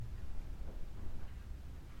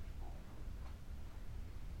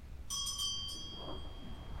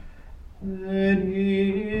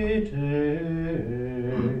Venite,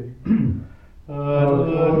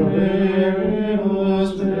 adoremus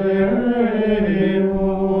Deum,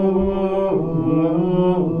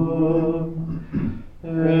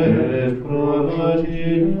 et provacidamus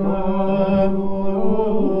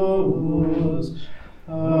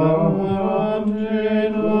ante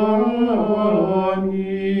Dominum,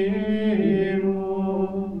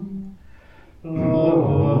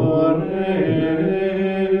 laudemus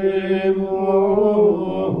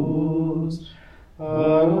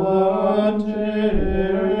ante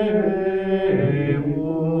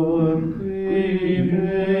Deum qui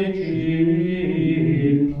fecit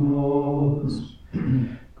nos,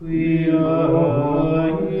 quia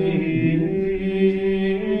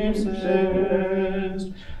ipses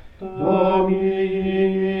Dominus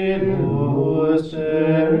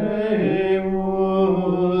Deus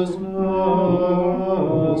noster.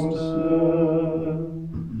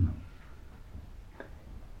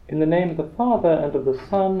 In the name of the Father, and of the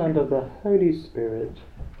Son, and of the Holy Spirit.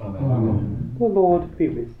 Amen. The Lord be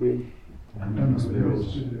with you. And with the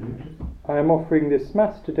Spirit. I am offering this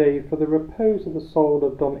Mass today for the repose of the soul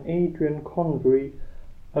of Dom Adrian Convery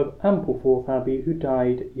of Ampleforth Abbey, who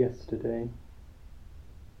died yesterday.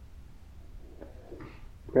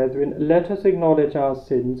 Brethren, let us acknowledge our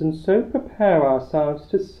sins and so prepare ourselves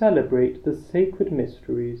to celebrate the sacred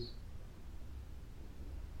mysteries.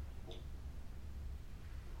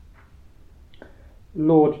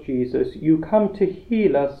 Lord Jesus, you come to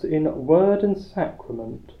heal us in word and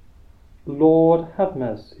sacrament. Lord, have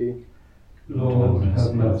mercy. Lord,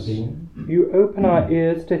 have mercy. You open our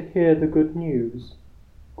ears to hear the good news.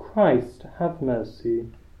 Christ, have mercy.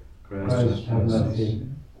 Christ, have mercy.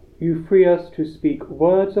 You free us to speak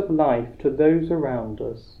words of life to those around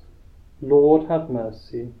us. Lord, have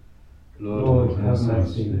mercy. Lord, have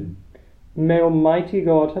mercy. May Almighty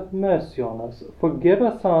God have mercy on us, forgive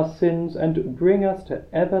us our sins, and bring us to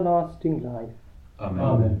everlasting life.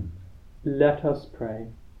 Amen. Let us pray.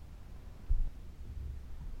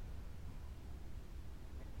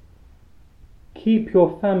 Keep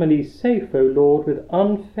your family safe, O Lord, with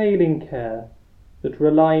unfailing care, that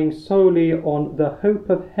relying solely on the hope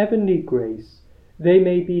of heavenly grace, they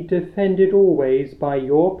may be defended always by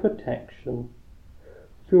your protection.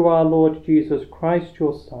 Through our Lord Jesus Christ,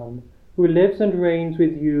 your Son, who lives and reigns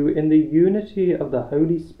with you in the unity of the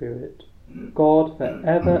Holy Spirit, God for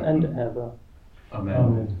ever and ever. Amen.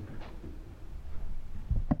 Amen.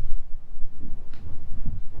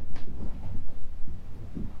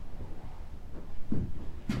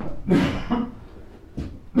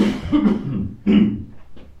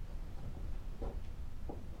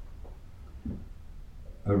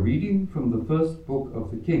 A reading from the first book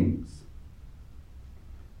of the Kings.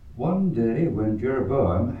 One day when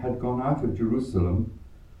Jeroboam had gone out of Jerusalem,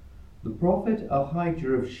 the prophet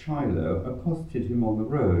Ahijah of Shiloh accosted him on the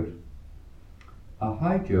road.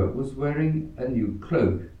 Ahijah was wearing a new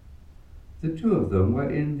cloak. The two of them were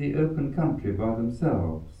in the open country by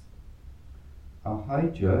themselves.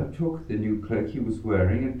 Ahijah took the new cloak he was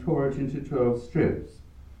wearing and tore it into 12 strips,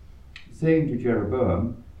 saying to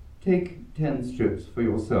Jeroboam, "Take 10 strips for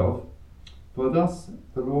yourself, for thus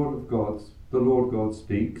the Lord God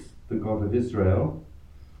speaks, the God of Israel.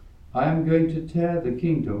 I am going to tear the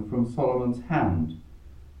kingdom from Solomon's hand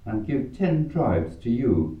and give 10 tribes to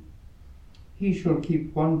you. He shall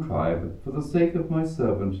keep 1 tribe for the sake of my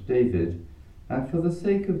servant David and for the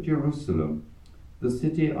sake of Jerusalem, the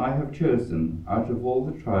city I have chosen out of all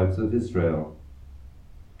the tribes of Israel.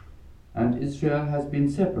 And Israel has been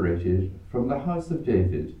separated from the house of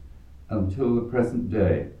David until the present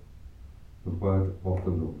day." The word of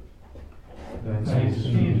the Lord. Thanks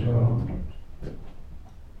be to God.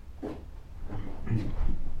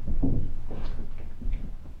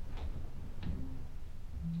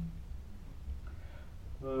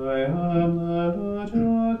 I am the Lord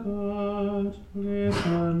your God,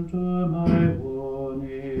 listen to my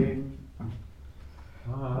warning.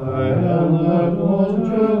 I am the Lord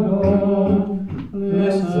your God,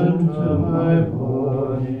 listen to my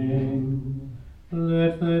warning.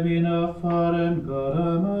 Let there be no foreign God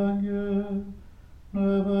among you,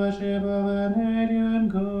 no worship of an alien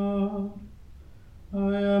God. I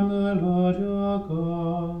am the Lord your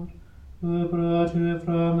God, who brought you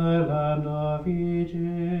from the land of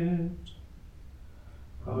Egypt.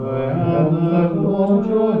 I am the Lord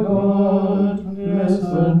your God,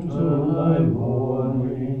 listen to my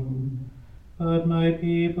warning. But my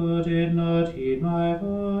people did not heed my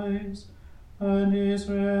voice, and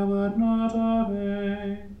Israel would not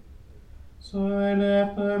obey. So I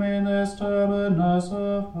left them in their stubbornness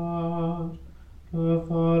of heart, to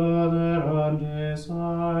follow their own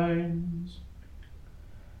designs.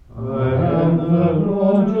 I am the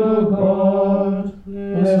Lord your God,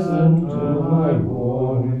 listen to my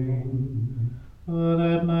warning.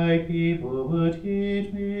 That my people would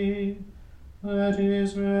heed me, that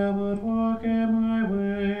Israel would walk in my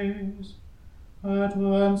ways. At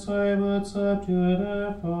once I would subdue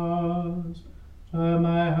their foes, turn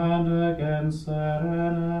my hand against their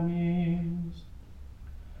enemies.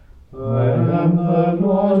 I am the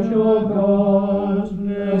Lord your God,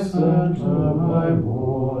 listen to my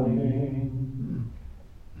warning.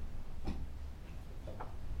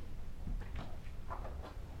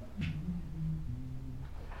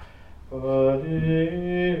 Alleluia.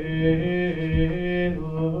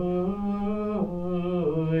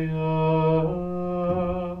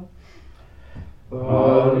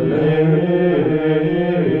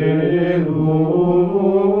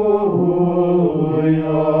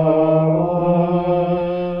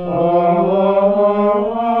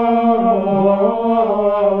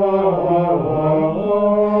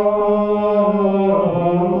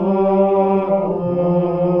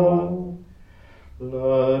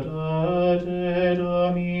 Laudate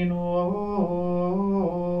Dominum,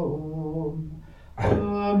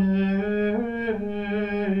 omnes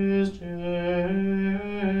gentes,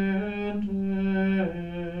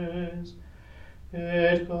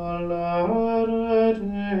 et collaudate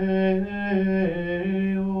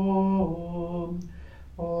Deum,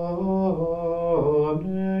 omnes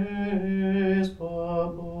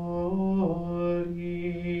populi.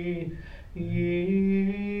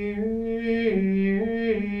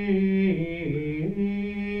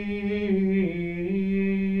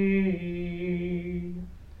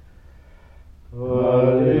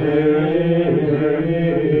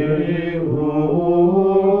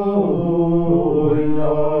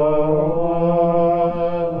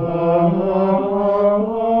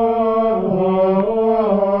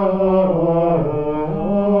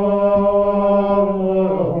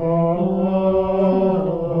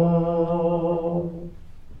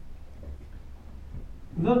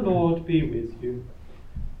 The Lord be with you.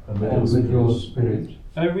 And with your spirit.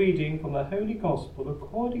 A reading from the Holy Gospel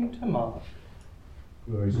according to Mark.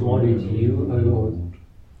 Glory to you, O Lord.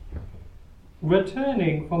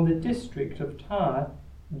 Returning from the district of Tyre,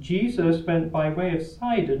 Jesus went by way of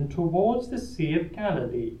Sidon towards the Sea of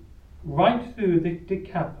Galilee, right through the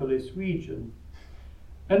Decapolis region.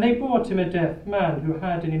 And they brought him a deaf man who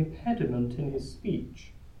had an impediment in his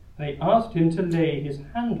speech. They asked him to lay his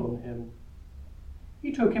hand on him.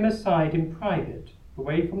 He took him aside in private,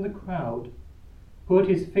 away from the crowd, put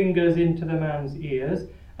his fingers into the man's ears,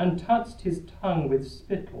 and touched his tongue with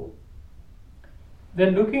spittle.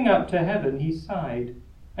 Then looking up to heaven, he sighed,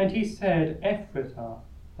 and he said, Ephphatha,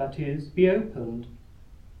 that is, be opened.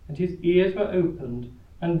 And his ears were opened,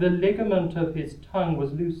 and the ligament of his tongue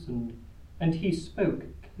was loosened, and he spoke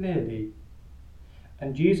clearly.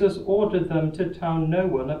 And Jesus ordered them to tell no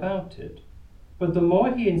one about it. But the more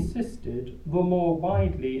he insisted, the more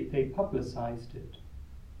widely they publicized it.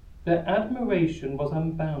 Their admiration was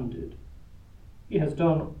unbounded. He has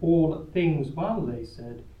done all things well, they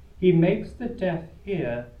said. He makes the deaf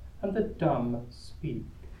hear and the dumb speak.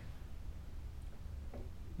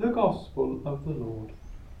 The Gospel of the Lord.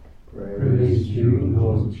 Praise to you,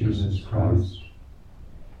 Lord Jesus Christ.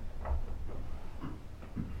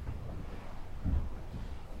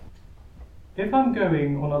 If I'm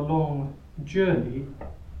going on a long journey,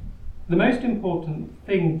 the most important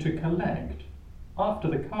thing to collect after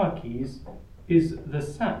the car keys is the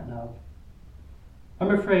sat-nav.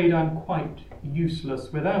 I'm afraid I'm quite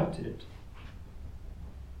useless without it.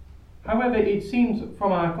 However, it seems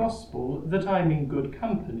from our Gospel that I'm in good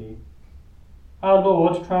company. Our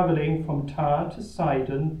Lord, travelling from Tyre to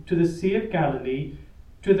Sidon, to the Sea of Galilee,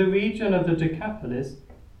 to the region of the Decapolis,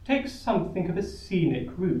 takes something of a scenic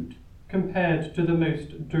route compared to the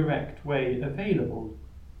most direct way available.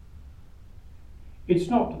 It's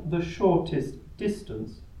not the shortest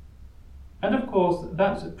distance, and of course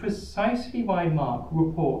that's precisely why Mark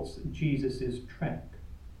reports Jesus' trek.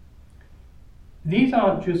 These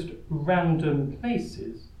aren't just random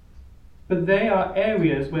places, but they are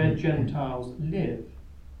areas where Gentiles live.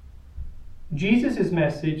 Jesus'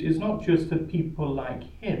 message is not just for people like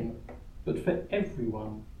him, but for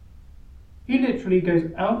everyone. He literally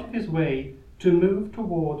goes out of his way to move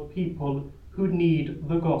toward people who need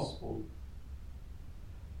the gospel.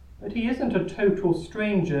 But he isn't a total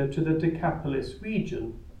stranger to the Decapolis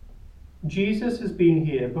region. Jesus has been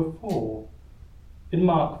here before. In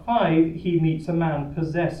Mark 5, he meets a man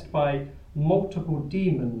possessed by multiple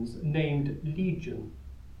demons named Legion.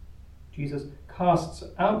 Jesus casts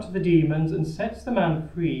out the demons and sets the man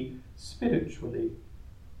free spiritually.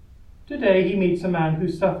 Today he meets a man who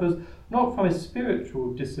suffers not from a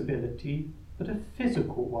spiritual disability, but a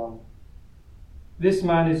physical one. This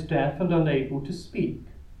man is deaf and unable to speak.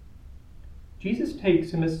 Jesus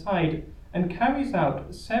takes him aside and carries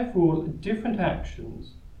out several different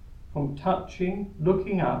actions, from touching,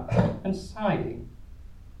 looking up, and sighing.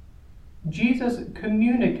 Jesus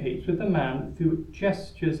communicates with the man through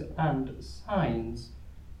gestures and signs.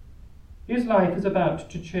 His life is about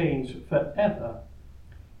to change forever.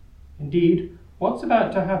 Indeed, what's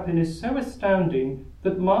about to happen is so astounding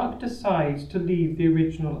that Mark decides to leave the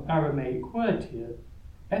original Aramaic word here,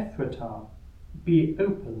 ephratah, be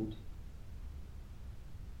opened.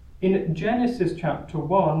 In Genesis chapter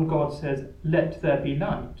 1, God says, "Let there be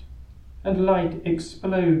light," and light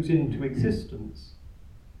explodes into existence.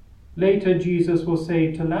 Later, Jesus will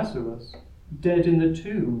say to Lazarus, dead in the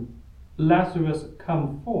tomb, "Lazarus,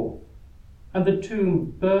 come forth," and the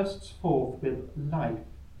tomb bursts forth with life.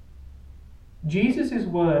 Jesus'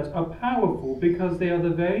 words are powerful because they are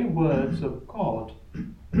the very words of God.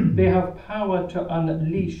 They have power to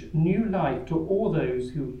unleash new life to all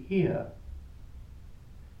those who hear.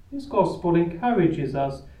 This gospel encourages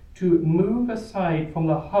us to move aside from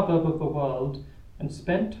the hubbub of the world and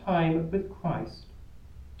spend time with Christ,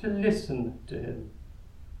 to listen to him.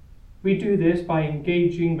 We do this by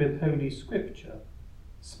engaging with Holy Scripture,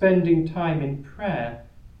 spending time in prayer,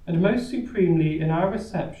 and most supremely in our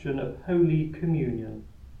reception of Holy Communion.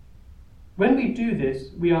 When we do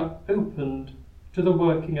this, we are opened to the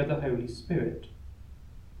working of the Holy Spirit,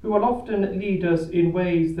 who will often lead us in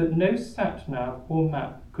ways that no sat-nav or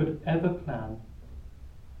map could ever plan.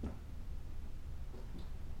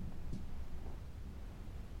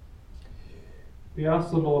 We ask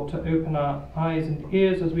the Lord to open our eyes and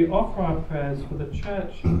ears as we offer our prayers for the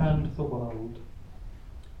Church and the world.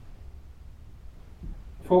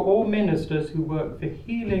 For all ministers who work for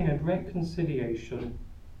healing and reconciliation,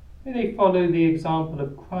 may they follow the example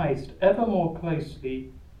of Christ ever more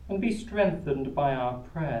closely and be strengthened by our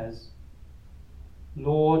prayers.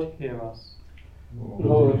 Lord, hear us.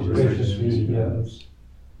 Lord, graciously hear us.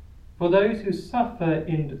 For those who suffer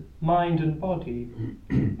in mind and body,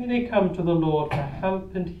 may they come to the Lord for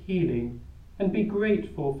help and healing and be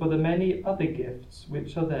grateful for the many other gifts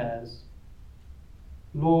which are theirs.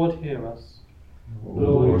 Lord, hear us.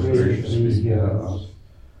 Lord, graciously hear us.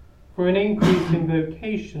 For an increase in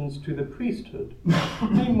vocations to the priesthood,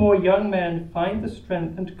 may more young men find the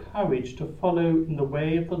strength and courage to follow in the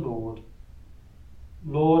way of the Lord.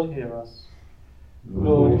 Lord, hear us.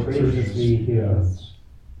 Lord, graciously hear us.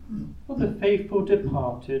 For the faithful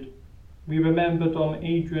departed, we remember Dom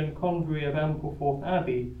Adrian Convery of Ampleforth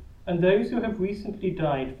Abbey and those who have recently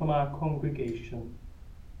died from our congregation.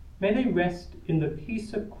 May they rest in the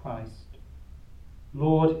peace of Christ.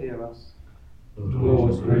 Lord, hear us.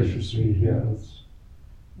 Lord, graciously hear us.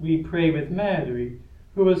 We pray with Mary,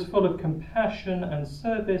 who was full of compassion and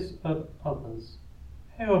service of others.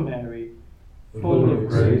 Hail Mary, Full of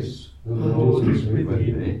grace, the Lord is with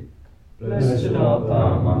thee. Blessed art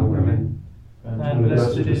thou among women, and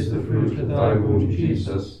blessed is the fruit of thy womb,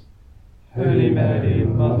 Jesus. Holy Mary,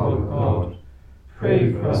 Mother of God,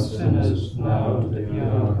 pray for us sinners now and at the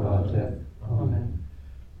hour of our death. Amen.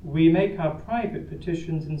 We make our private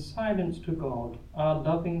petitions in silence to God, our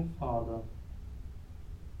loving Father.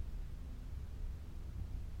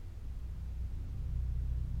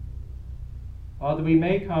 Father, we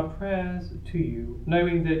make our prayers to you,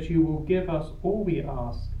 knowing that you will give us all we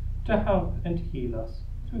ask to help and heal us,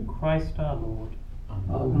 through Christ our Lord.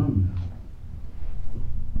 Amen.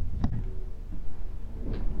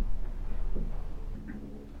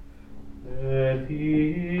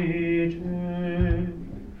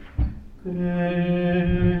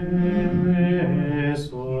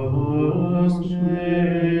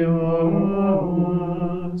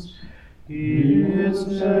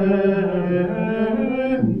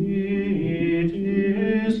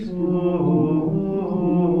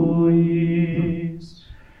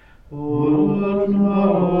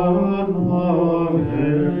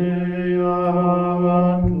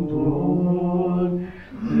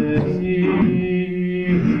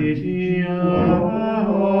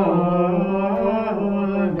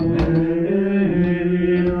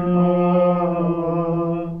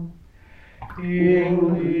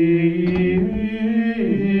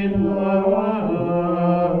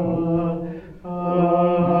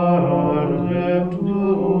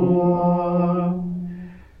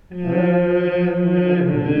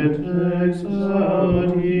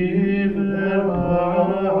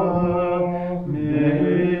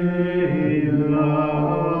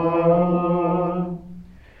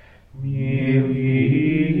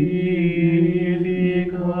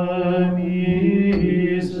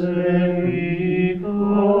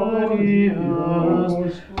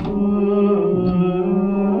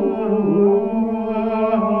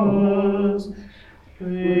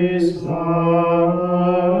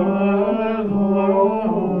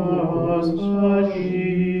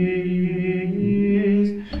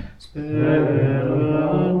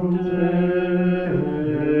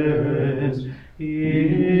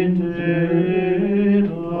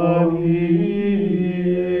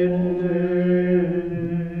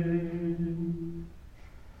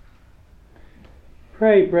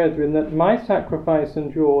 pray, brethren, that my sacrifice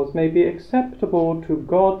and yours may be acceptable to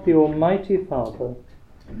God the Almighty Father.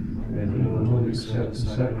 And He will accept the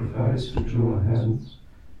sacrifice at your hands,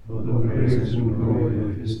 for the praise and glory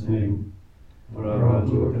of His name, for our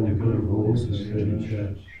good and the good of all His holy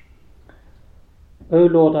church. O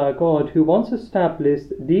Lord our God, who once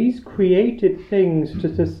established these created things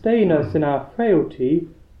to sustain us in our frailty,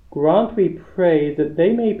 grant, we pray, that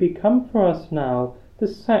they may become for us now the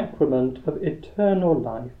sacrament of eternal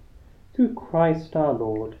life. Through Christ our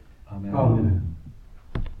Lord. Amen. Amen.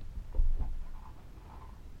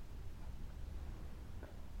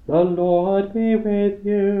 The Lord be with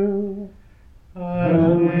you.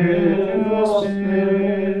 And with your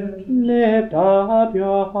spirit. Lift up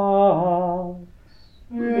your hearts.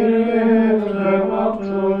 We lift them up to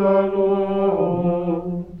the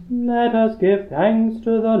Lord. Let us give thanks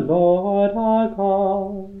to the Lord our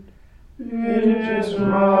God. It is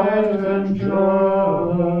right and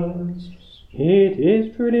just. It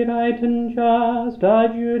is truly right and just, our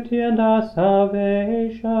duty and our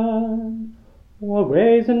salvation,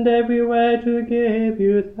 always and everywhere to give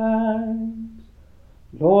you thanks.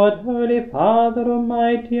 Lord, Holy Father,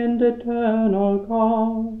 Almighty and eternal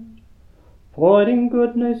God, for in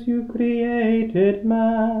goodness you created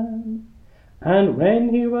man, and when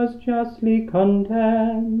he was justly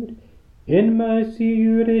condemned, in mercy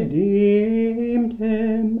you redeemed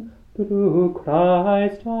him through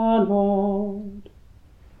Christ our Lord.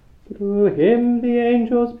 Through him the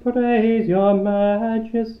angels praise your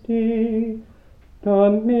majesty,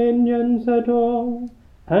 dominions adore,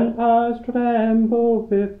 and powers tremble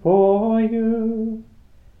before you.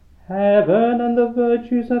 Heaven and the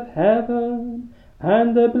virtues of heaven,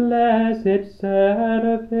 and the blessed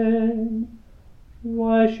seraphim,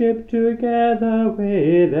 worship together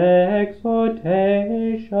with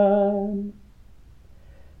exhortation.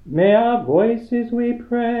 May our voices, we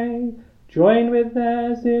pray, join with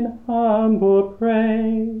theirs in humble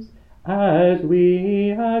praise, as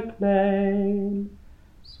we acclaim.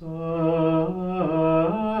 Sanctus,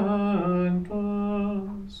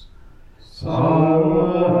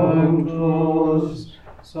 Sanctus,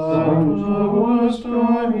 Sanctus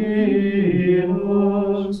Dominus,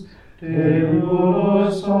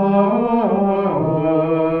 Deus Sabaoth,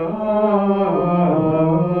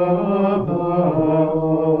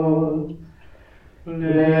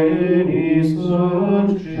 pleni sunt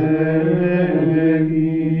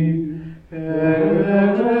celi,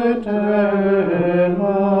 et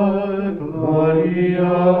eterna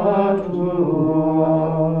gloria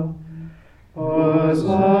tua.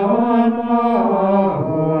 Hosanna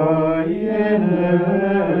in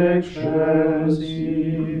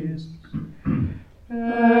excelsis.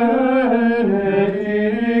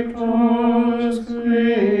 Benedictus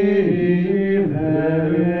qui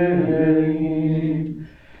venit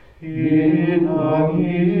in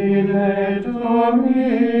nomine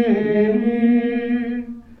Domini.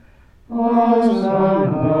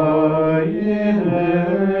 Hosanna in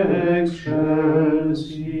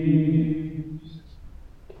excelsis.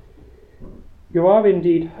 You are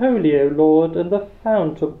indeed holy, O Lord, and the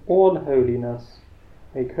fount of all holiness.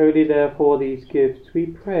 Make holy, therefore, these gifts, we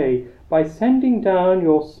pray, by sending down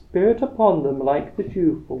your Spirit upon them like the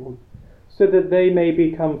dewfall, so that they may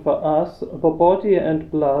become for us the body and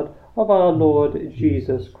blood of our Lord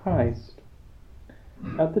Jesus Christ.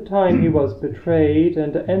 At the time he was betrayed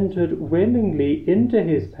and entered willingly into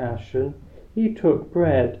his passion, he took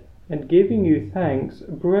bread, and giving you thanks,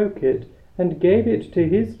 broke it, and gave it to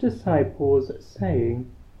his disciples, saying,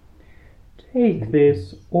 Take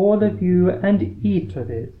this, all of you, and eat of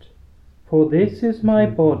it, for this is my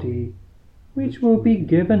body, which will be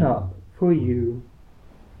given up for you.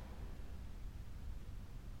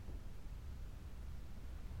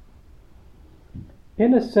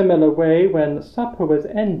 In a similar way, when supper was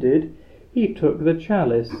ended, he took the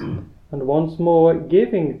chalice, and once more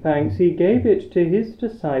giving thanks, he gave it to his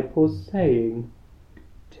disciples, saying,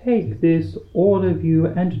 Take this, all of you,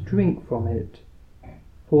 and drink from it,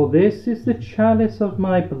 for this is the chalice of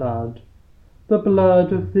my blood, the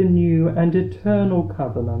blood of the new and eternal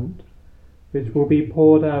covenant, which will be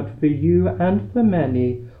poured out for you and for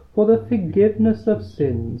many for the forgiveness of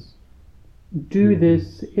sins. Do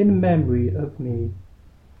this in memory of me.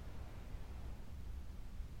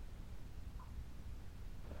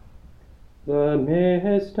 The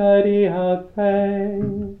mystery of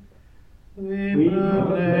faith. We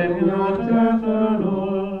proclaim your death, O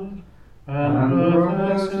Lord, and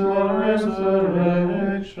profess your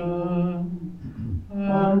resurrection,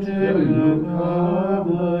 until you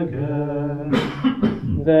come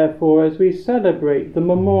again. Therefore, as we celebrate the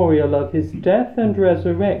memorial of his death and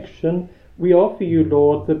resurrection, We offer you,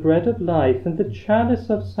 Lord, the bread of life and the chalice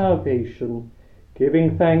of salvation,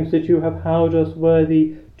 giving thanks that you have held us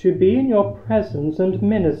worthy to be in your presence and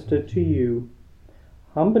minister to you.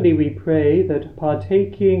 Humbly we pray that,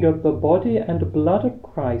 partaking of the body and blood of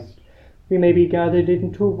Christ, we may be gathered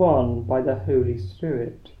into one by the Holy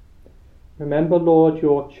Spirit. Remember, Lord,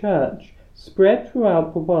 your church spread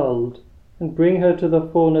throughout the world, and bring her to the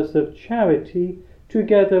fullness of charity,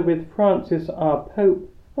 together with Francis our Pope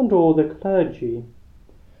and all the clergy.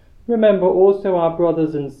 Remember also our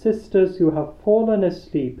brothers and sisters who have fallen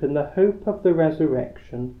asleep in the hope of the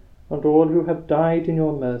resurrection, and all who have died in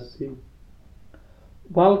your mercy.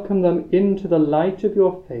 Welcome them into the light of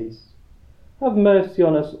your face. Have mercy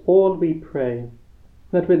on us all, we pray,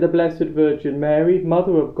 that with the Blessed Virgin Mary,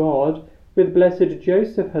 Mother of God, with blessed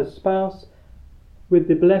Joseph her spouse, with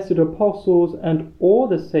the blessed apostles and all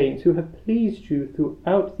the saints who have pleased you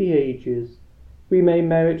throughout the ages, we may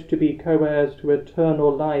merit to be co-heirs to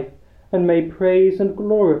eternal life, and may praise and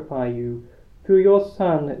glorify you through your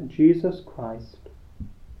Son, Jesus Christ.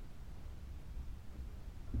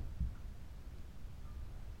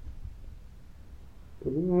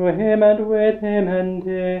 Through him and with him and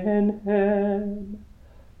in him,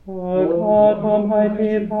 O God,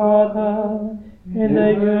 Almighty Father, in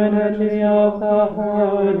the unity of the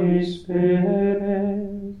Holy Spirit,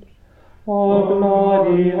 all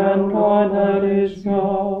glory and honor is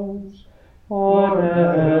yours,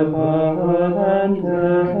 forever and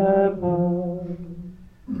ever.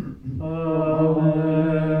 Amen.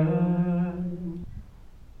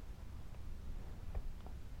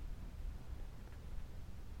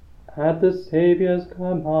 At the Saviour's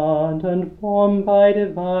command and formed by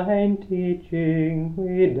divine teaching,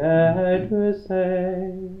 we dare to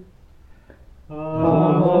say,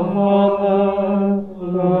 Our Father,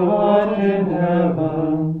 who art in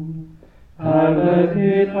heaven, hallowed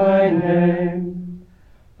be thy name.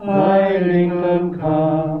 Thy kingdom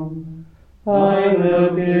come, thy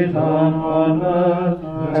will be done on earth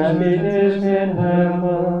as it is in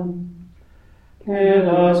heaven. Give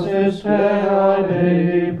us this day our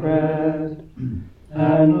daily bread,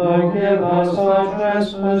 and forgive us our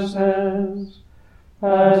trespasses,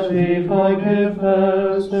 as we forgive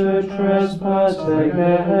those who trespass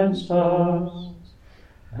against us.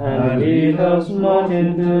 And lead us not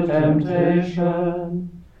into temptation,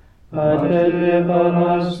 but deliver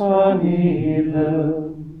us from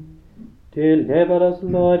evil. Deliver us,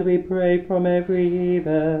 Lord, we pray, from every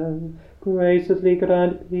evil. Graciously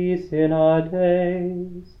grant peace in our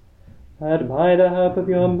days, that by the help of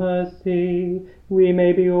your mercy we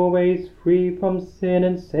may be always free from sin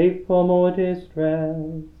and safe from all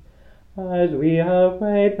distress, as we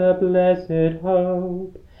await the blessed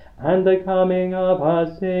hope and the coming of our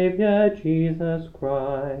Saviour Jesus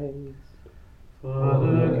Christ. For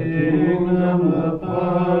the kingdom, the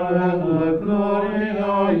power, and the glory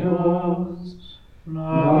are yours,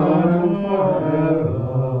 now and forever.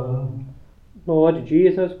 Lord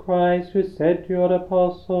Jesus Christ, who said to your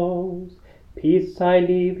apostles, Peace I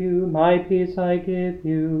leave you, my peace I give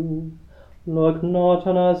you, look not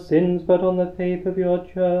on our sins, but on the faith of your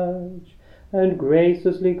church, and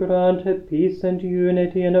graciously grant her peace and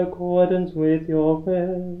unity in accordance with your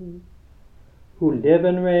will, who live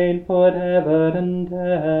and reign forever and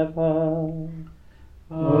ever.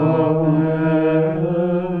 Amen.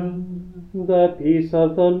 The peace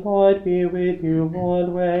of the Lord be with you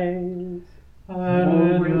always.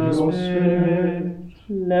 And with your spirit.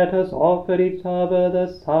 Let us offer each other the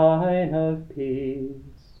sign of peace.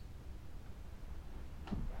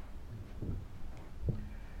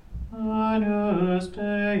 Agnus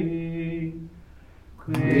Dei,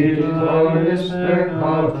 qui tollis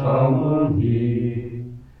peccata mundi,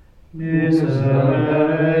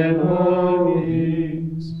 miserere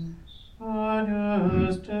nobis.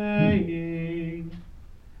 Agnus Dei,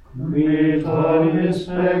 qui tollis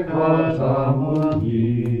peccata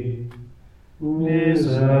mundi,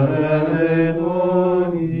 miserere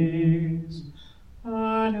nobis.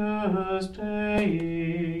 Agnus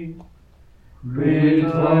Dei, qui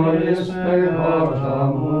tollis peccata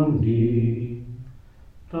mundi,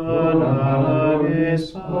 dona nobis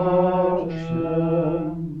pacem.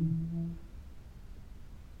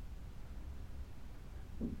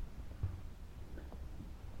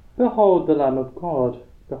 Behold the Lamb of God.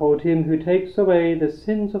 Behold him who takes away the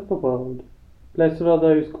sins of the world. Blessed are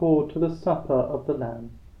those called to the supper of the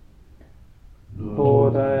Lamb.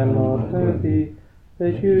 Lord, I am not worthy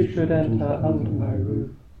that you should enter under my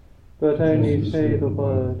roof, but only say the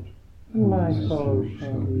word, and my soul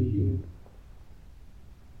shall be healed.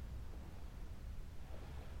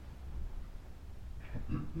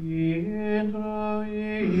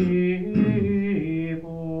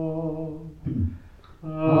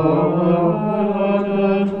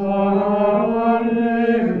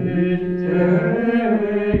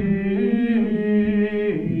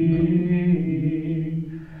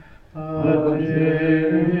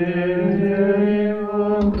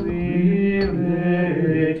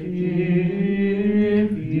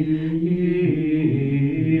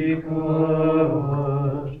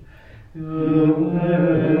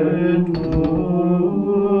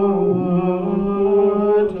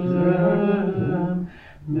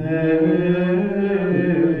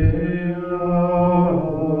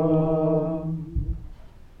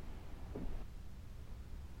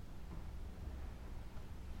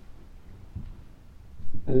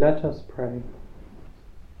 Let us pray.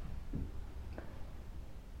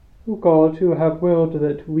 O God, who have willed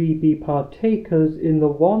that we be partakers in the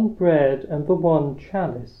one bread and the one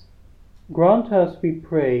chalice, grant us, we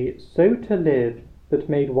pray, so to live that,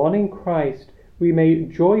 made one in Christ, we may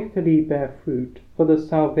joyfully bear fruit for the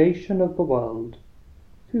salvation of the world.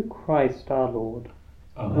 Through Christ our Lord.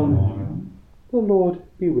 Amen. The Lord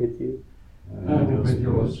be with you. And with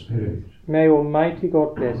your spirit. May Almighty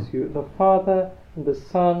God bless you, the Father, and the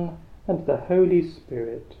Son, and the Holy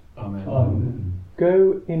Spirit. Amen.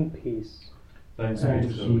 Go in peace. Thanks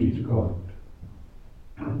be to God.